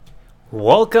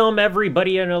Welcome,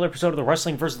 everybody, to another episode of the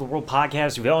Wrestling vs. the World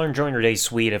podcast. If y'all are enjoying your day,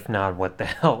 sweet. If not, what the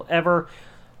hell ever.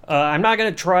 I'm not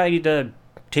going to try to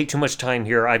take too much time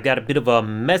here. I've got a bit of a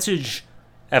message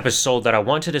episode that I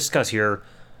want to discuss here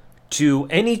to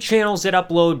any channels that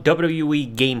upload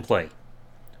WWE gameplay.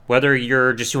 Whether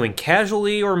you're just doing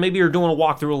casually or maybe you're doing a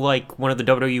walkthrough like one of the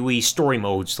WWE story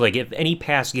modes, like if any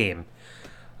past game.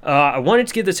 I wanted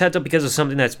to give this heads up because of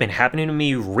something that's been happening to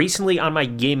me recently on my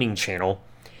gaming channel.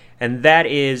 And that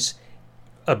is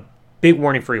a big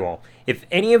warning for you all. If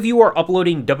any of you are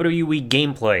uploading WWE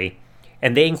gameplay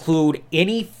and they include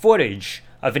any footage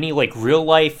of any like real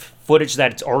life footage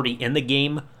that's already in the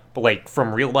game, but like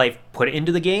from real life put it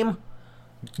into the game,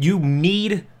 you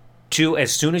need to,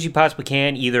 as soon as you possibly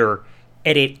can, either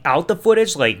edit out the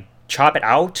footage, like chop it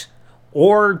out,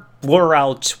 or blur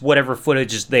out whatever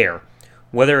footage is there.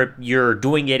 Whether you're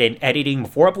doing it in editing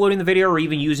before uploading the video or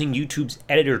even using YouTube's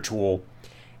editor tool.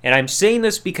 And I'm saying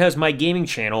this because my gaming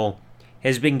channel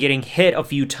has been getting hit a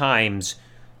few times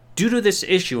due to this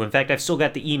issue. In fact, I've still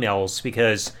got the emails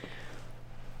because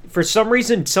for some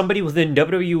reason somebody within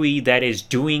WWE that is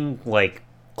doing like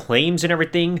claims and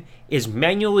everything is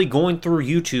manually going through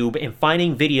YouTube and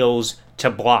finding videos to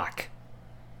block.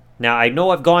 Now, I know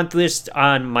I've gone through this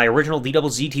on my original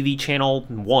DWZ TV channel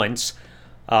once.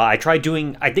 I tried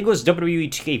doing, I think it was WWE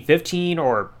 2K15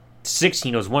 or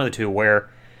 16, it was one of the two,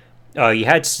 where you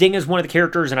had Sting as one of the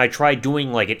characters, and I tried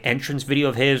doing like an entrance video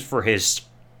of his for his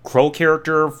Crow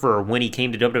character for when he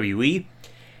came to WWE,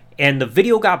 and the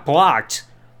video got blocked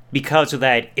because of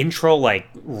that intro, like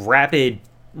rapid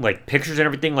like pictures and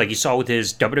everything, like you saw with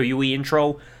his WWE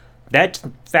intro. That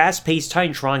fast-paced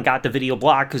Titantron got the video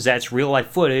blocked because that's real-life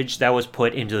footage that was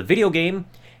put into the video game,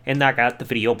 and that got the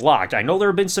video blocked. I know there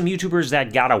have been some YouTubers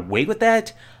that got away with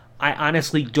that. I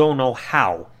honestly don't know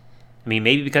how. I mean,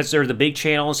 maybe because they're the big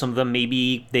channels, some of them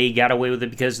maybe they got away with it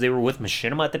because they were with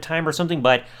Machinima at the time or something,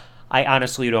 but I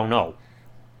honestly don't know.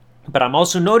 But I'm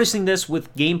also noticing this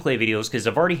with gameplay videos because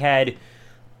I've already had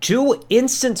 2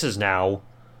 instances now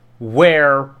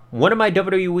where one of my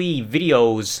WWE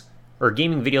videos or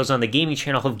gaming videos on the gaming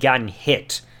channel have gotten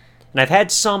hit. And I've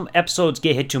had some episodes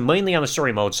get hit too, mainly on the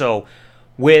story mode. So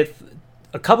with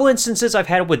a couple instances, I've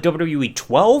had it with WWE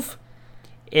 12.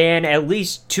 And at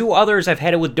least 2 others I've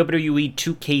had it with WWE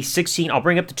 2K16. I'll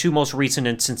bring up the 2 most recent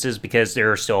instances because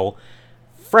they're still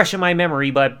fresh in my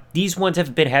memory, but these ones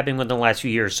have been happening within the last few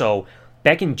years. So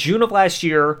back in June of last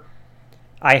year,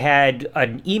 I had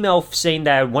an email saying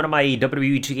that one of my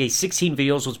WWE 2K16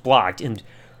 videos was blocked. And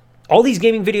all these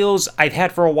gaming videos I've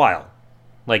had for a while.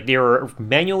 Like they were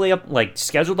manually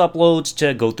scheduled uploads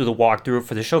to go through the walkthrough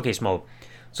for the showcase mode.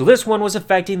 So this one was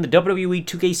affecting the WWE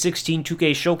 2K16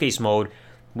 2K showcase mode,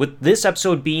 with this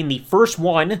episode being the first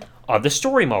one of the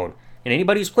story mode. And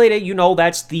anybody who's played it, you know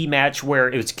that's the match where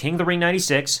it was King of the Ring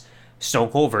 96,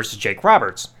 Stone Cold versus Jake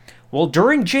Roberts. Well,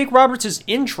 during Jake Roberts'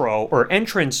 intro, or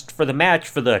entrance for the match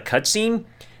for the cutscene,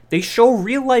 they show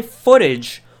real-life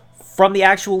footage from the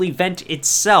actual event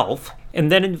itself.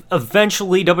 And then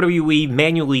eventually WWE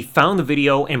manually found the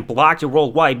video and blocked it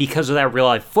worldwide because of that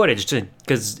real-life footage.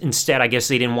 Because instead, I guess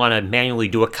they didn't want to manually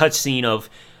do a cutscene of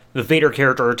the Vader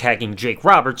character attacking Jake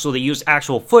Roberts, so they used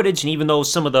actual footage, and even though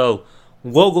some of the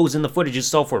logos in the footage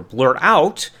itself were blurred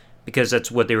out, because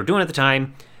that's what they were doing at the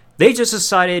time, they just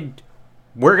decided,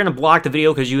 we're going to block the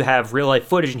video because you have real-life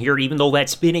footage in here, even though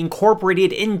that's been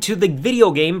incorporated into the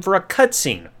video game for a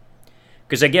cutscene.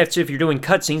 Because I guess if you're doing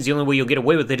cutscenes, the only way you'll get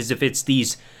away with it is if it's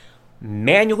these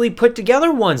manually put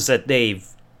together ones that they've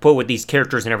put with these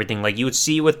characters and everything, like you would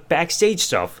see with backstage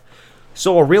stuff.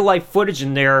 So a real-life footage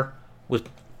in there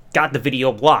got the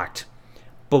video blocked.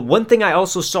 But one thing I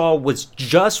also saw was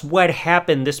just what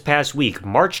happened this past week,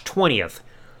 March 20th.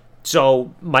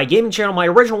 So my gaming channel, my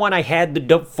original one, I had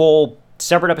the full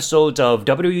separate episodes of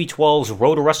WWE 12's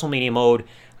Road to WrestleMania mode.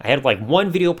 I had like 1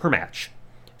 video per match.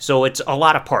 So it's a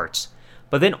lot of parts.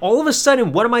 But then all of a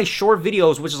sudden, one of my short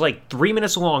videos, which is like 3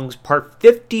 minutes long, part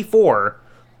 54,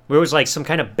 where it was like some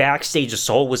kind of backstage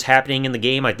assault was happening in the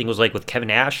game. I think it was like with Kevin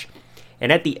Nash.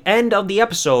 And at the end of the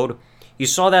episode, you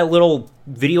saw that little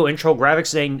video intro graphic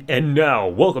saying, "And now,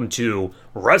 welcome to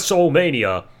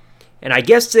WrestleMania." And I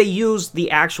guess they used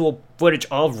the actual footage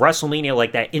of WrestleMania,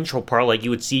 like that intro part, like you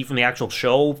would see from the actual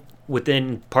show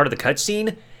within part of the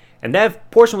cutscene. And that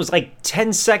portion was like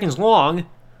 10 seconds long.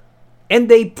 And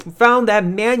they found that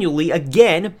manually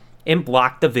again and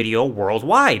blocked the video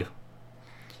worldwide.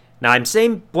 Now, I'm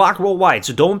saying block worldwide,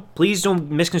 so please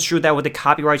don't misconstrue that with a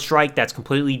copyright strike. That's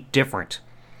completely different.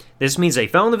 This means they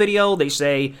found the video, they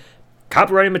say,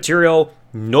 copyrighted material,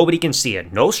 nobody can see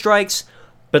it. No strikes,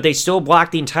 but they still block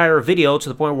the entire video to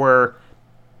the point where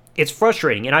it's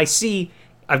frustrating. And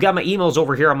I've got my emails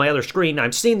over here on my other screen.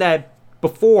 I'm seeing that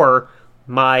before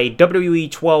my WWE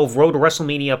 12 Road to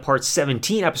WrestleMania Part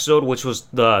 17 episode, which was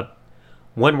the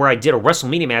one where I did a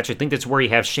WrestleMania match. I think that's where you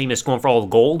have Sheamus going for all the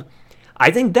gold.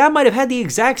 I think that might have had the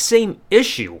exact same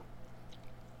issue.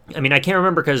 I mean, I can't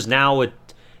remember because now it's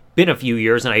been a few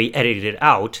years and I edited it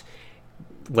out,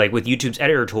 like with YouTube's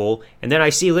editor tool. And then I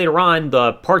see later on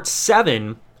the Part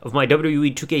 7 of my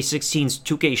WWE 2K16's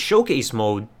 2K Showcase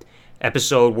Mode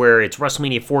episode where it's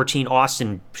WrestleMania 14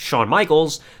 Austin Shawn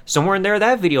Michaels. Somewhere in there,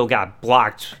 that video got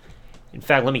blocked. In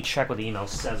fact, let me check what the email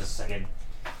says a second,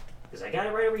 because I got it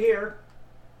right over here.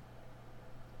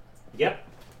 Yep,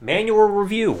 manual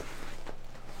review.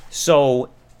 So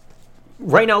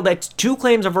right now, that's 2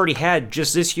 claims I've already had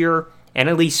just this year, and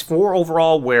at least 4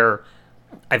 overall where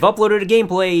I've uploaded a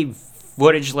gameplay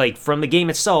footage like from the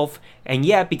game itself, and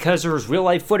yet because there's real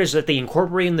life footage that they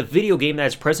incorporate in the video game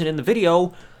that's present in the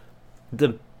video,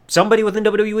 somebody within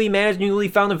WWE manually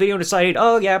found the video and decided,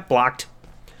 oh yeah, blocked.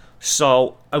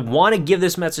 So I want to give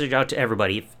this message out to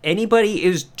everybody. If anybody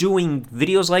is doing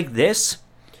videos like this,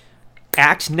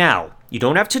 act now. You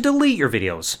don't have to delete your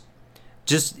videos.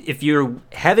 Just if you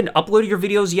haven't uploaded your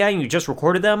videos yet and you just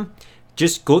recorded them,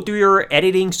 just go through your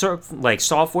editing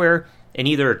software and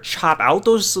either chop out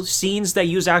those scenes that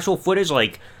use actual footage,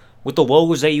 like with the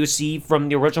logos that you see from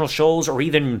the original shows, or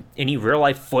even any real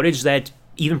life footage that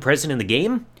even present in the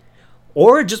game,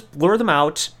 or just blur them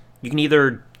out. You can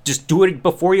either just do it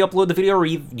before you upload the video or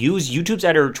use YouTube's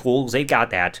editor tools. They've got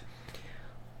that.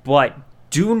 But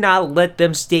do not let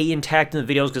them stay intact in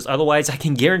the videos, because otherwise I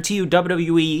can guarantee you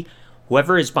WWE,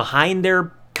 whoever is behind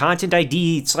their content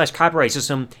ID/copyright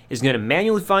system, is going to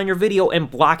manually find your video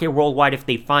and block it worldwide if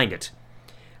they find it.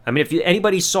 I mean, if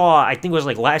anybody saw, I think it was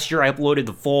like last year I uploaded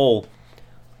the full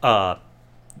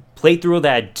playthrough of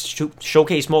that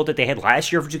showcase mode that they had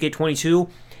last year for 2K22,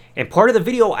 and part of the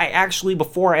video, I actually,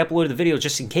 before I uploaded the video,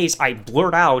 just in case, I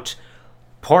blurred out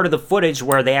part of the footage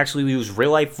where they actually used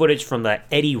real life footage from the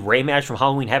Eddie Ray match from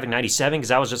Halloween Havoc 97,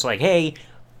 because I was just like, hey,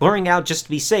 blurring out just to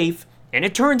be safe, and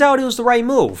it turned out it was the right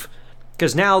move,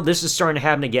 because now this is starting to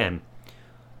happen again.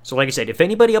 So like I said, if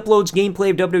anybody uploads gameplay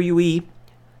of WWE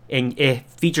and it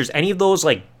features any of those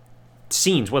like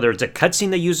scenes, whether it's a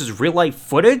cutscene that uses real life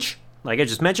footage, like I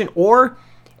just mentioned, or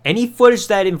any footage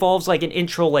that involves like an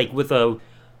intro, like with a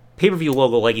pay-per-view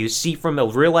logo, like you see from a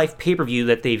real-life pay-per-view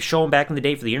that they've shown back in the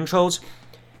day for the intros,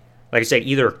 like I said,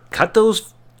 either cut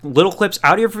those little clips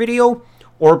out of your video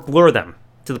or blur them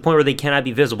to the point where they cannot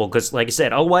be visible, because like I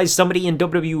said, otherwise somebody in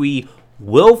WWE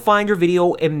will find your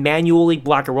video and manually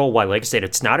block it worldwide. Like I said,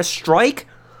 it's not a strike,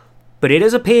 but it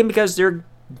is a pain because they're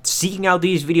seeking out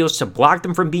these videos to block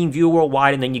them from being viewed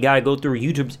worldwide, and then you gotta go through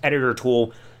YouTube's editor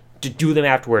tool to do them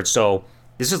afterwards. So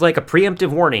this is like a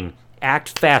preemptive warning.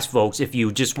 Act fast, folks, if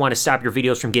you just want to stop your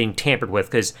videos from getting tampered with,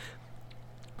 because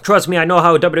trust me, I know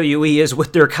how WWE is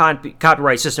with their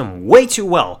copyright system way too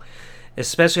well,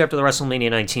 especially after the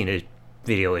WrestleMania 19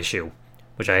 video issue,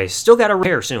 which I still got to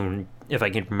repair soon, if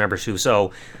I can remember to.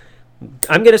 So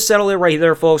I'm going to settle it right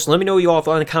there, folks. Let me know what you all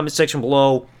thought in the comment section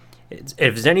below. If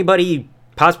there's anybody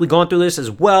possibly going through this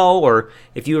as well, or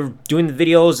if you're doing the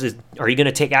videos, are you going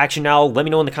to take action now? Let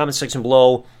me know in the comment section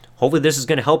below. Hopefully this is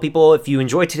going to help people. If you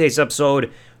enjoyed today's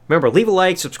episode, remember, leave a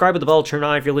like, subscribe with the bell, turn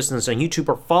on if you're listening to this on YouTube,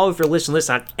 or follow if you're listening to this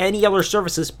on any other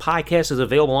service this podcast is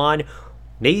available on.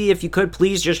 Maybe if you could,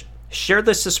 please just share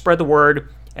this to spread the word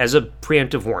as a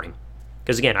preemptive warning.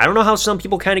 Because again, I don't know how some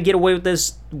people kind of get away with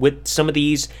this, with some of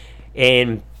these,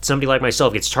 and somebody like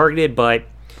myself gets targeted, but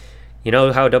you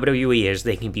know how WWE is,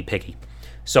 they can be picky.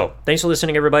 So, thanks for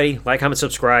listening, everybody. Like, comment,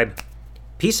 subscribe.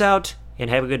 Peace out,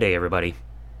 and have a good day, everybody.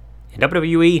 And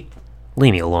WWE,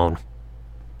 leave me alone.